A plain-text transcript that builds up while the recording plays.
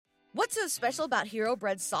What's so special about Hero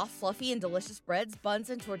Bread's soft, fluffy, and delicious breads, buns,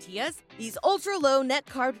 and tortillas? These ultra-low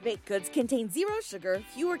net-carb baked goods contain zero sugar,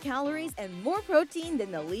 fewer calories, and more protein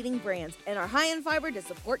than the leading brands, and are high in fiber to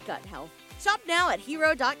support gut health. Shop now at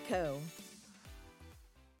Hero.co.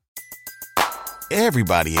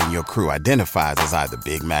 Everybody in your crew identifies as either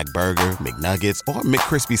Big Mac Burger, McNuggets, or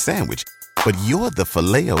McCrispy Sandwich. But you're the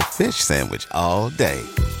Filet-O-Fish Sandwich all day.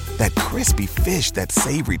 That crispy fish, that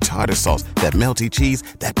savory tartar sauce, that melty cheese,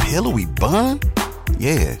 that pillowy bun.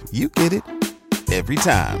 Yeah, you get it. Every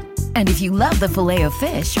time. And if you love the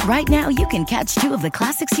Filet-O-Fish, right now you can catch two of the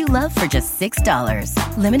classics you love for just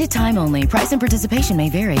 $6. Limited time only. Price and participation may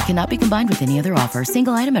vary. Cannot be combined with any other offer.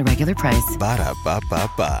 Single item at regular price.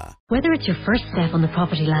 Ba-da-ba-ba-ba. Whether it's your first step on the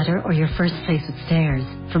property ladder or your first place with stairs,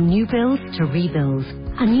 from new builds to rebuilds,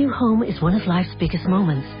 a new home is one of life's biggest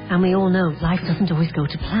moments. And we all know life doesn't always go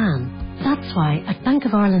to plan. That's why at Bank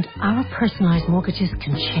of Ireland, our personalised mortgages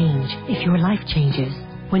can change if your life changes.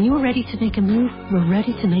 When you're ready to make a move, we're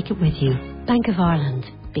ready to make it with you. Bank of Ireland.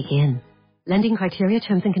 Begin. Lending criteria,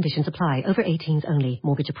 terms and conditions apply. Over 18s only.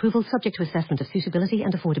 Mortgage approval subject to assessment of suitability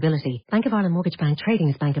and affordability. Bank of Ireland Mortgage Bank trading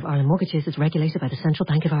as Bank of Ireland Mortgages is regulated by the Central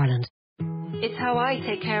Bank of Ireland. It's how I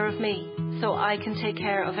take care of me, so I can take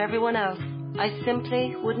care of everyone else. I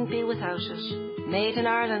simply wouldn't be without it. Made in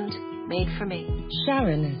Ireland. Made for me.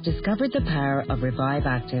 Sharon has discovered the power of Revive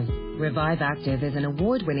Active. Revive Active is an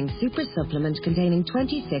award-winning super supplement containing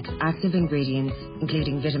 26 active ingredients,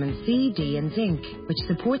 including vitamin C, D and zinc, which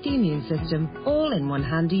support the immune system, all in one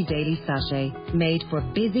handy daily sachet. Made for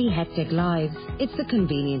busy, hectic lives, it's a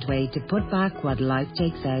convenient way to put back what life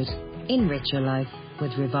takes out. Enrich your life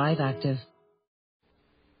with Revive Active.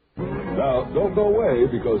 Now, don't go away,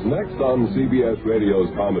 because next on CBS Radio's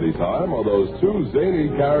Comedy Time are those two zany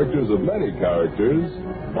characters of many characters,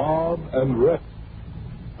 Bob and Ray.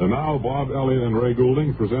 And now, Bob Elliott and Ray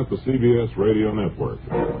Goulding present the CBS Radio Network.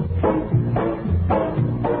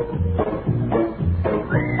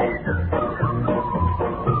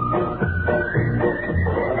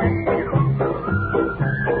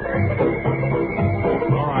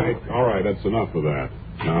 All right, that's enough of that.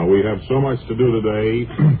 Now, we have so much to do today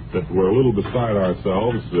that we're a little beside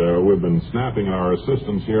ourselves. We've been snapping at our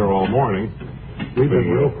assistants here all morning. We've been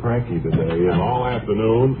real cranky today. All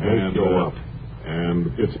afternoon.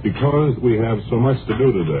 And it's because we have so much to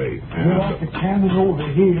do today. And want the cannon over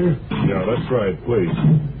here. Yeah, that's right, please.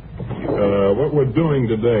 What we're doing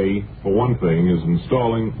today, for one thing, is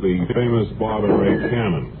installing the famous Bob and Ray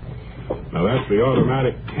cannon. Now, that's the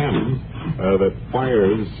automatic cannon that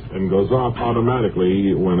fires and goes off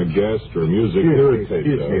automatically when a guest or music irritates us.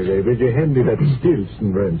 Excuse me, Ray, would you hand me that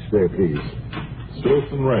Stilson wrench there, please?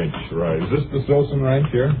 Stilson wrench, right. Is this the Stilson wrench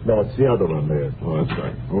here? No, it's the other one there. Oh, that's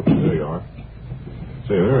right. Okay, there you are.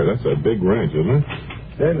 Say, there, that's a big wrench, isn't it?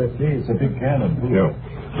 Yeah, let's see, it's a big cannon, too. Yeah.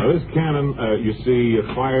 Now, this cannon, you see,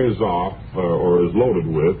 fires off, or is loaded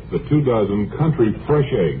with, the 24 country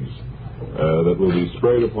fresh eggs that will be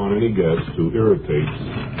sprayed upon any guest who irritates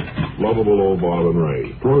lovable old Bob and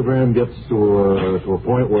Ray. Program gets to a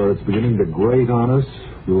point where it's beginning to grate on us,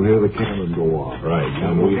 you'll hear the cannon go off. Right.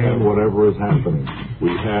 And we have whatever is happening. We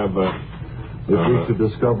have... if we should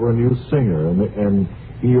discover a new singer, and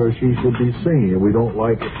he or she should be singing, and we don't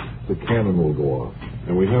like it, the cannon will go off.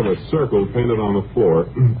 And we have a circle painted on the floor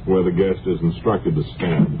where the guest is instructed to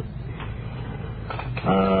stand.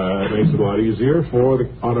 It makes it a lot easier for the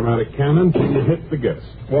automatic cannon to hit the guest.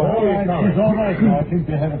 Well, all right, I think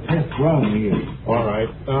they have a test run here. All right.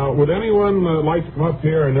 Would anyone like to come up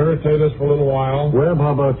here and irritate us for a little while? Webb,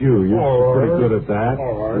 how about you? You're pretty good at that.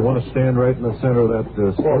 All right. You want to stand right in the center of that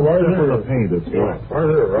right here. the paint. It's right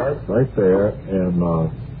here, right? Right there. And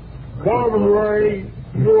Bob and Ray,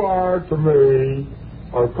 you are to me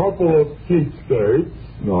a couple of cheapskates.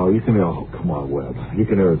 No, you can. Oh, come on, Webb. You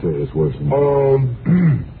can irritate us worse than that.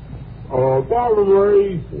 Bob and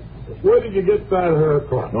Ray, where did you get that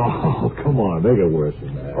haircut? Oh, come on, make it worse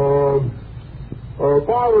than that.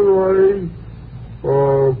 Bob and Ray,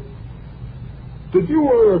 did you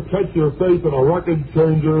ever catch your face in a record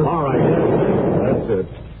changer? All right, that's it.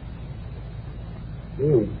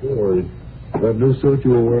 Oh boy. That new suit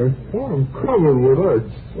you were wearing? Oh, I'm covered with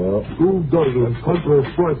eggs. Well, who doesn't cut their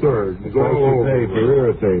fresh eggs? It's all you pay for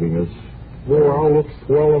irritating us. Well, I'll look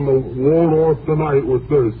swell in the Waldorf tonight with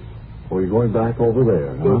this. Well, you're going back over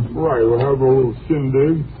there, huh? That's right. We'll have a little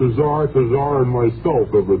shindig, Cesar, and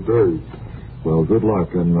myself every day. Well, good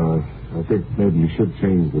luck, and I think maybe you should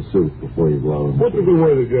change the suit before you go out. What's a good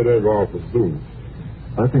way to get egg off a suit?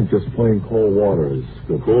 I think just plain cold water is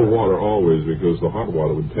good. Cold water always, because the hot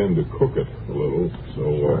water would tend to cook it a little.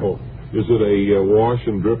 So, is it a wash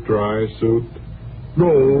and drip dry suit? No.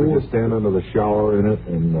 Could you stand under the shower in it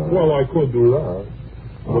and... Well, I could do that.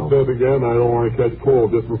 But then again, I don't want to catch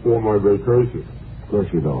cold just before my vacation. Of course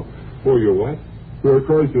you don't. For your what?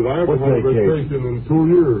 Vacation. I haven't had a vacation in 2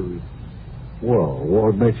 years. Well,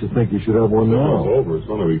 what makes you think you should have one now? It's over. It's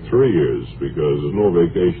going to be 3 years because there's no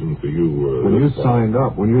vacation for you. When you signed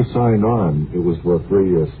on, it was for a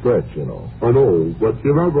 3-year stretch, you know. I know, but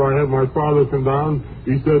you remember I had my father come down.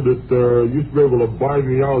 He said that you used to be able to buy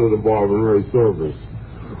me out of the Bob and Ray service.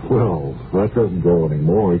 Well, that doesn't go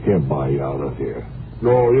anymore. He can't buy you out of here.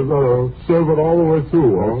 No, you got to serve it all the way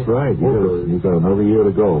through, huh? That's right. You got another year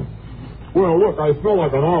to go. Well, look, I smell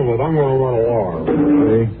like an omelet. I'm going to run along.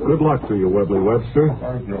 Okay. Good luck to you, Webley Webster.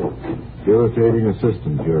 Thank you. Irritating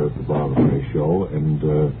assistant here at the Bob and Ray Show, and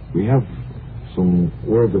we have some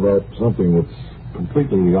words about something that's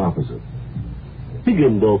completely the opposite.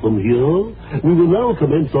 Higginbotham here. We will now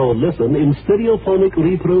commence our lesson in stereophonic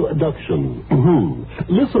reproduction.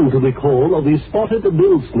 Listen to the call of the spotted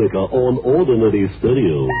bill snicker on ordinary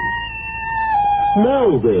stereo.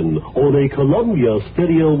 Now then, on a Columbia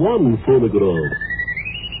Stereo 1 phonograph.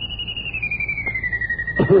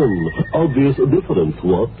 Obvious difference,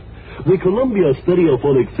 what? The Columbia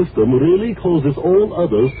stereophonic system really causes all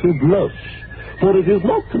others to blush. For it is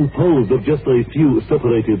not composed of just a few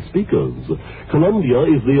separated speakers. Columbia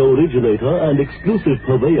is the originator and exclusive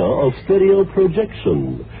purveyor of stereo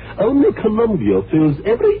projection. Only Columbia fills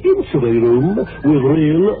every inch of a room with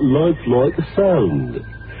real, lifelike sound.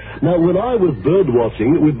 Now, when I was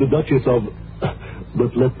bird-watching with the Duchess of...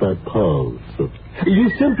 But let that pass. You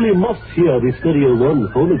simply must hear the Stereo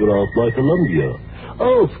 1 phonograph by Columbia.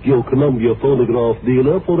 Ask your Columbia phonograph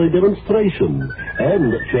dealer for a demonstration.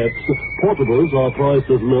 And, chaps, portables are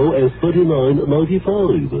priced as low as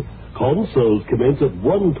 $39.95. Consoles commence at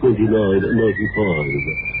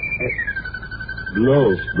 $129.95.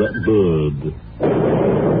 Lost that bird.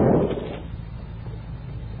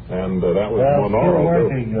 And that was one oral.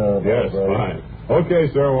 Working, yes, fine. Okay,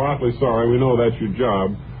 sir, we're awfully sorry. We know that's your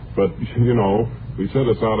job. But, you know, we said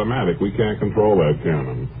it's automatic. We can't control that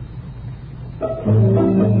cannon.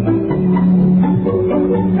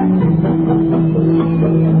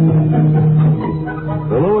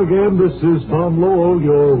 Hello again, this is Tom Lowell,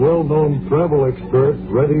 your well-known travel expert,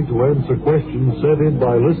 ready to answer questions sent in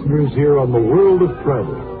by listeners here on the World of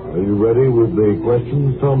Travel. Are you ready with the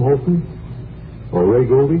questions, Tom Holton? Or Ray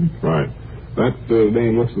Golding? Right. That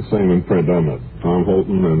name looks the same in print, doesn't it? Tom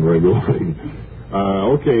Holton and Ray Golding.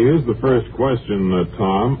 Okay, here's the first question,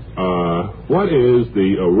 Tom. What is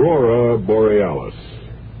the Aurora Borealis?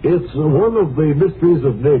 It's one of the mysteries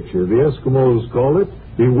of nature. The Eskimos call it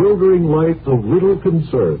bewildering light of little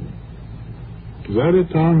concern. Is that it,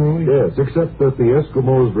 Tom, really? Yes, except that the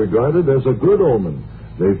Eskimos regard it as a good omen.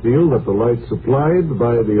 They feel that the light supplied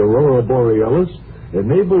by the Aurora Borealis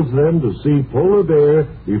enables them to see polar bear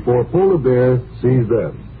before polar bear sees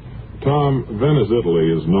them. Tom, Venice,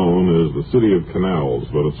 Italy is known as the city of canals,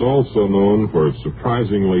 but it's also known for its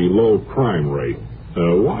surprisingly low crime rate.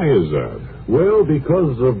 Why is that? Well,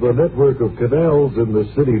 because of the network of canals in the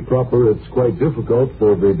city proper, it's quite difficult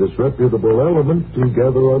for the disreputable element to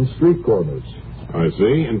gather on street corners. I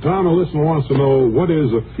see. And Tom, a listener wants to know, what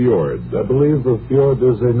is a fjord? I believe a fjord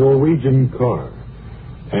is a Norwegian car.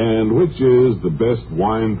 And which is the best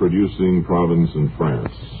wine-producing province in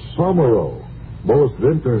France? Pomerol. Most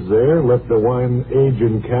vintners there let the wine age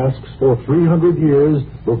in casks for 300 years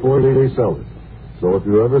before they sell it. So if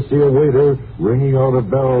you ever see a waiter wringing out a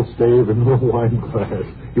barrel stave in a wine glass,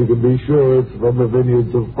 you can be sure it's from the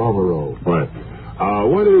vineyards of Pomerol. Right.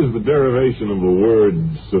 What is the derivation of the word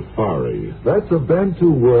safari? That's a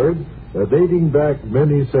Bantu word dating back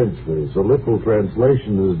many centuries. A literal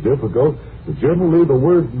translation is difficult, but generally the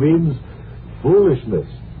word means foolishness,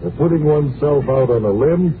 putting oneself out on a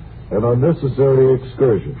limb, an unnecessary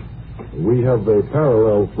excursion. We have a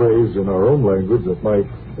parallel phrase in our own language that might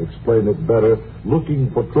explain it better,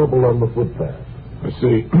 looking for trouble on the footpath. I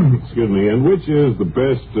see. Excuse me. And which is the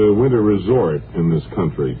best winter resort in this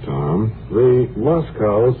country, Tom? The Lusk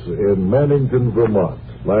House in Mannington, Vermont.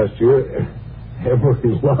 Last year,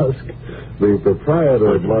 Emery Lusk, the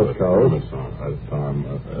proprietor of Lusk House... Tom, I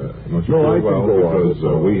can go on.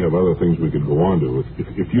 Because we have other things we could go on to.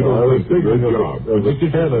 If you don't think that your job...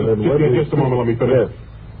 Just a moment, let me finish. Yes.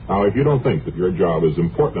 Now, if you don't think that your job is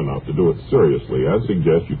important enough to do it seriously, I'd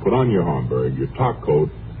suggest you put on your Homburg, your top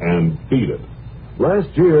coat, and beat it. Last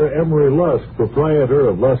year, Emery Lusk, proprietor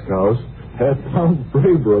of Lusk House, had found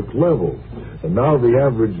Braybrook level. And now the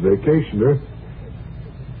average vacationer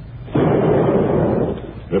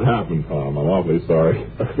It happened, Tom. I'm awfully sorry.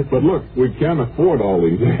 But look, we can't afford all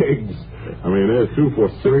these eggs. I mean, there's 2 for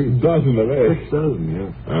 6 dozen of eggs. 6 dozen,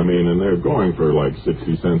 yeah. I mean, and they're going for like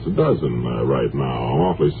 60 cents a dozen right now. I'm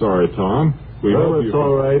awfully sorry, Tom. Well, it's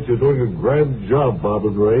all right. You're doing a grand job, Bob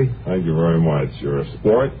and Ray. Thank you very much. You're a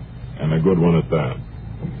sport, and a good one at that.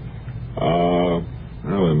 Well,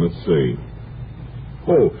 then, let's see.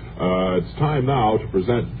 It's time now to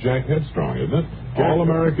present Jack Headstrong, isn't it?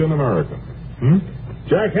 All-American American.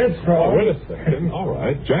 Jack Headstrong. Oh, wait a second. All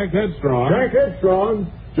right. Jack Headstrong. Jack Headstrong.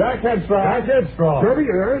 Jack Headstrong. Jack Headstrong. 30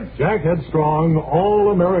 years. Jack Headstrong,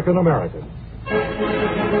 All-American American.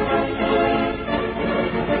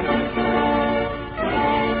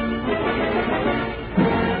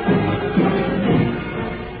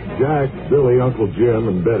 Jack, Billy, Uncle Jim,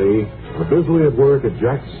 and Betty are busily at work at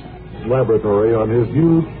Jack's laboratory on his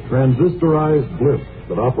new transistorized blimp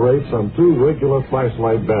that operates on 2 regular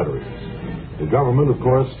flashlight batteries. The government, of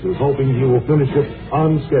course, is hoping he will finish it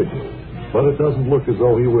on schedule, but it doesn't look as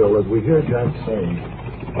though he will, as we hear Jack saying.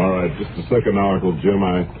 All right, just a second now, Uncle Jim.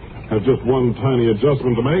 I have just one tiny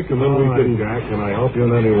adjustment to make, and then we can... Jack, can I help you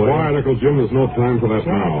in any way? Quiet, Uncle Jim. There's no time for that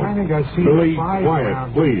Jack, now. I think I see Billy, spies quiet,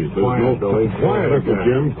 around. please. There's Quiet, Billy. Quiet, Uncle Jack.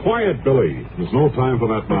 Jim. Quiet, Billy. There's no time for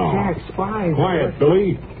that now. Jack, spies. Quiet,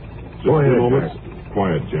 Billy. Just Go a few ahead, moments.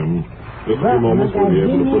 Quiet, Jim. Just a few moments. We'll be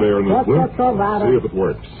able to put air in this blimp. See if it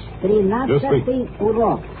works. Just think.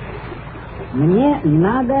 урок. Мне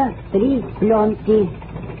надо 3 пленки.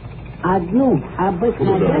 Одну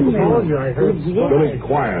обыкновенную и 2... Billy,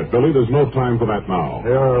 quiet. Billy, there's no time for that now.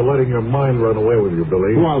 They are letting your mind run away with you,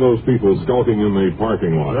 Billy. Who are those people skulking in the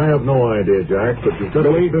parking lot? I have no idea, Jack, but you've got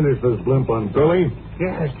to finish this blimp on Billy?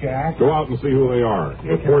 Yes, Jack. Go out and see who they are.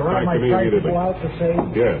 Report back to me immediately. Out to say...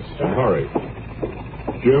 Yes, and hurry.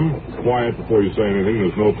 Jim, quiet before you say anything.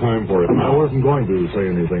 There's no time for it I now. wasn't going to say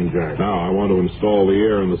anything, Jack. Now, I want to install the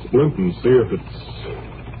air in the splint and see if it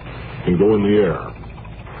can go in the air.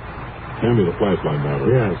 Hand me the flashlight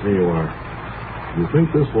battery. Yes, here you are. You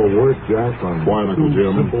think this will work, Jack, on Quiet, Uncle 2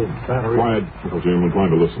 Jim. simple batteries? Quiet, Uncle Jim. I'm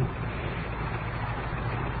trying to listen.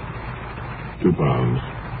 2 pounds.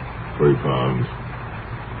 3 pounds.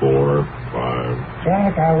 4, 5.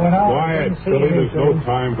 Jack, I went out. Quiet, Billy. There's no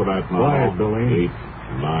time for that now. Quiet, Billy. 8,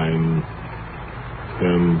 9,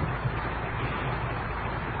 10,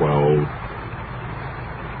 12.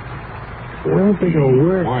 I don't think it'll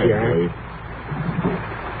work, Quiet, Jack. Billy.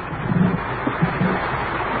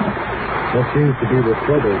 That seems to be the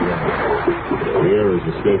trouble, Jack. The air is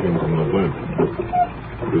escaping from the blimp.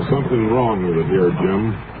 There's something wrong with it here,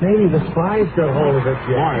 Jim. Maybe the spies got hold of it, Jack.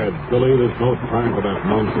 Quiet, Billy. There's no time for that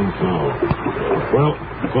nonsense now. Well,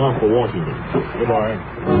 it's off for Washington. Goodbye.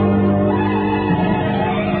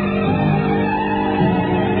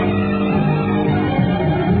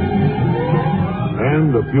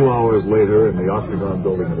 And a few hours later in the Octagon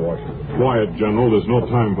building in Washington. Quiet, General. There's no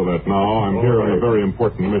time for that now. I'm here on a very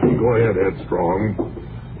important mission. Go ahead, Headstrong.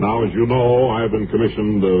 Now, as you know, I have been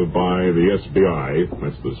commissioned by the SBI,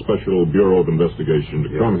 that's the Special Bureau of Investigation, to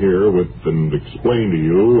come here with and explain to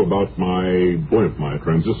you about my blimp, my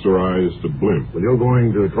transistorized blimp. Well, you're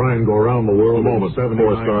going to try and go around the world A moment, in 79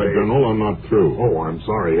 four-star days. General. I'm not through. Oh, I'm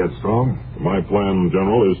sorry, Headstrong. My plan,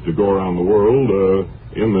 General, is to go around the world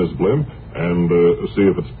in this blimp and see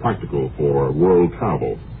if it's practical for world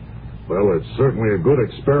travel. Well, it's certainly a good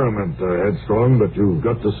experiment, Headstrong, but you've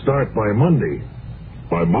got to start by Monday.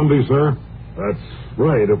 By Monday, sir? That's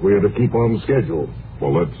right, if we are to keep on schedule.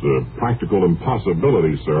 Well, that's a practical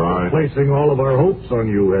impossibility, sir. We're placing all of our hopes on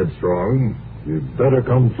you, Headstrong. You'd better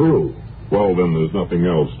come through. Well, then there's nothing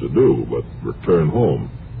else to do but return home.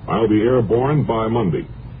 I'll be airborne by Monday.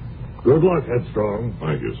 Good luck, Headstrong.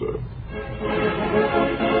 Thank you, sir.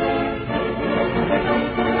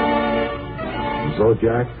 And so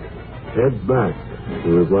Jack heads back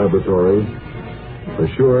to his laboratory,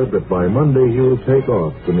 assured that by Monday he will take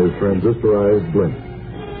off in his transistorized blimp.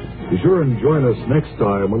 Be sure and join us next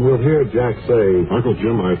time when we'll hear Jack say, Uncle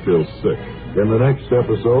Jim, I feel sick. In the next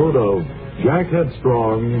episode of Jack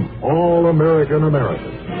Headstrong, All-American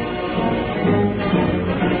American.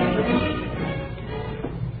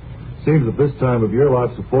 Seems at this time of year,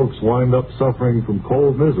 lots of folks wind up suffering from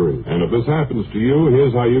cold misery. And if this happens to you,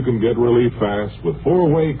 here's how you can get relief fast with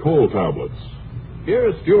 4-way cold tablets.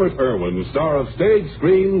 Here's Stuart Irwin, star of stage,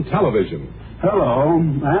 screen, television. Hello.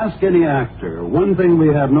 Ask any actor. One thing we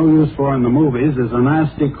have no use for in the movies is a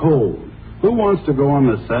nasty cold. Who wants to go on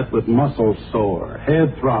the set with muscles sore,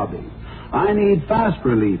 head throbbing? I need fast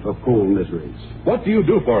relief of cold miseries. What do you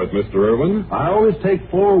do for it, Mr. Irwin? I always take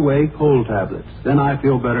 4-way cold tablets. Then I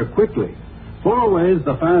feel better quickly. 4-Way is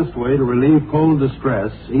the fast way to relieve cold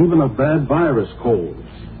distress, even of bad virus colds.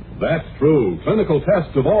 That's true. Clinical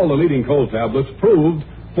tests of all the leading cold tablets proved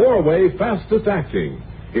 4-Way fastest acting.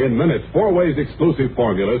 In minutes, 4-Way's exclusive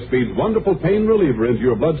formula speeds wonderful pain reliever into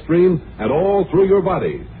your bloodstream and all through your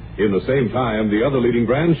body. In the same time, the other leading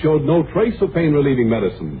brands showed no trace of pain-relieving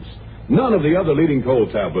medicines. None of the other leading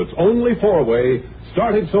cold tablets, only 4-Way,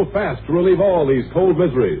 started so fast to relieve all these cold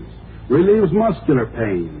miseries. Relieves muscular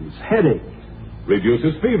pains, headache.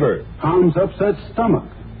 Reduces fever. Calms upset stomach.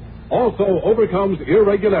 Also overcomes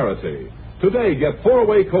irregularity. Today, get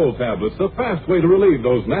 4-Way cold tablets, the fast way to relieve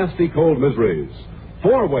those nasty cold miseries.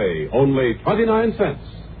 4-Way, only 29 cents.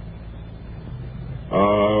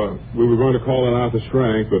 We were going to call in Arthur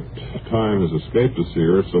Schrank, but time has escaped us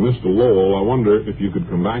here. So, Mr. Lowell, I wonder if you could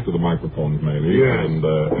come back to the microphone, maybe, and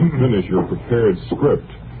finish your prepared script.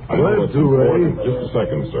 Glad to, Ray. Just a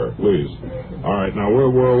second, sir, please. All right, now, where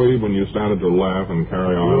were we when you started to laugh and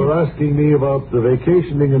carry on? You were asking me about the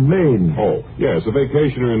vacationing in Maine. Oh, yes, a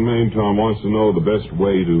vacationer in Maine, Tom, wants to know the best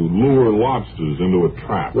way to lure lobsters into a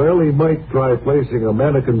trap. Well, he might try placing a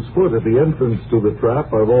mannequin's foot at the entrance to the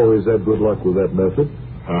trap. I've always had good luck with that method.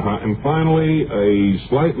 And finally, a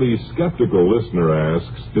slightly skeptical listener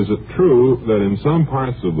asks, is it true that in some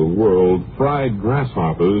parts of the world, fried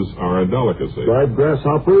grasshoppers are a delicacy? Fried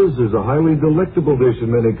grasshoppers is a highly delectable dish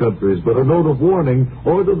in many countries, but a note of warning,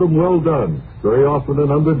 order them well done. Very often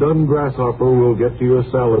an underdone grasshopper will get to your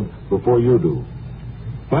salad before you do.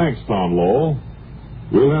 Thanks, Tom Lowell.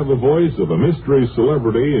 We'll have the voice of a mystery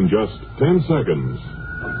celebrity in just 10 seconds.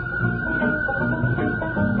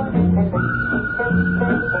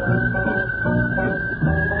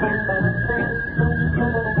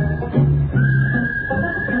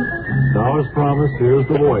 Now, as promised, here's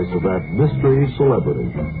the voice of that mystery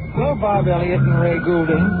celebrity. Hello, Bob Elliott and Ray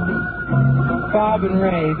Goulding. Bob and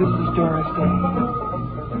Ray, this is Doris Day.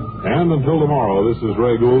 And until tomorrow, this is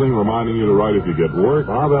Ray Goulding reminding you to write if you get work.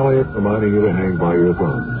 Bob Elliott reminding you to hang by your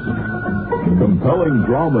thumbs. Compelling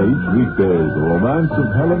drama each weekday, The Romance of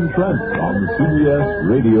Helen Trent on the CBS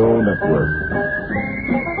Radio Network.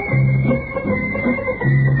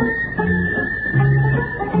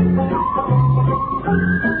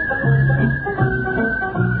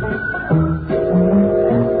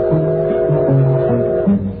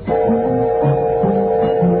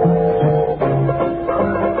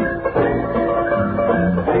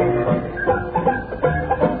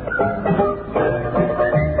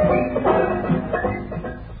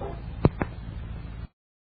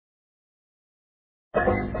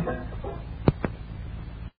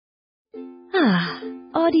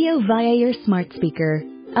 Audio via your smart speaker.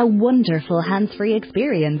 A wonderful hands-free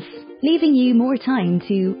experience, leaving you more time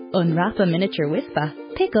to unwrap a miniature Whisper,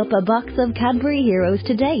 pick up a box of Cadbury Heroes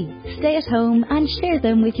today, stay at home and share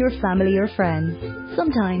them with your family or friends.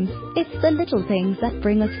 Sometimes it's the little things that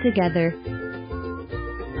bring us together.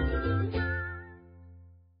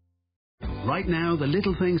 Right now, the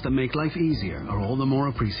little things that make life easier are all the more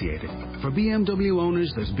appreciated. For BMW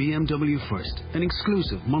owners, there's BMW First, an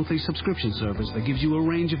exclusive monthly subscription service that gives you a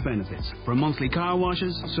range of benefits, from monthly car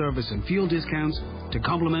washes, service and fuel discounts, to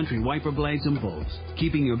complimentary wiper blades and bulbs,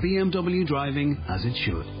 keeping your BMW driving as it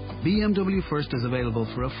should. BMW First is available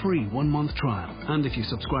for a free 1-month trial, and if you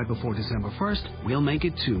subscribe before December 1st, we'll make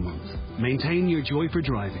it 2 months. Maintain your joy for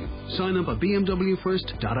driving. Sign up at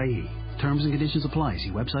bmwfirst.ie. Terms and conditions apply.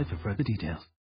 See website for further details.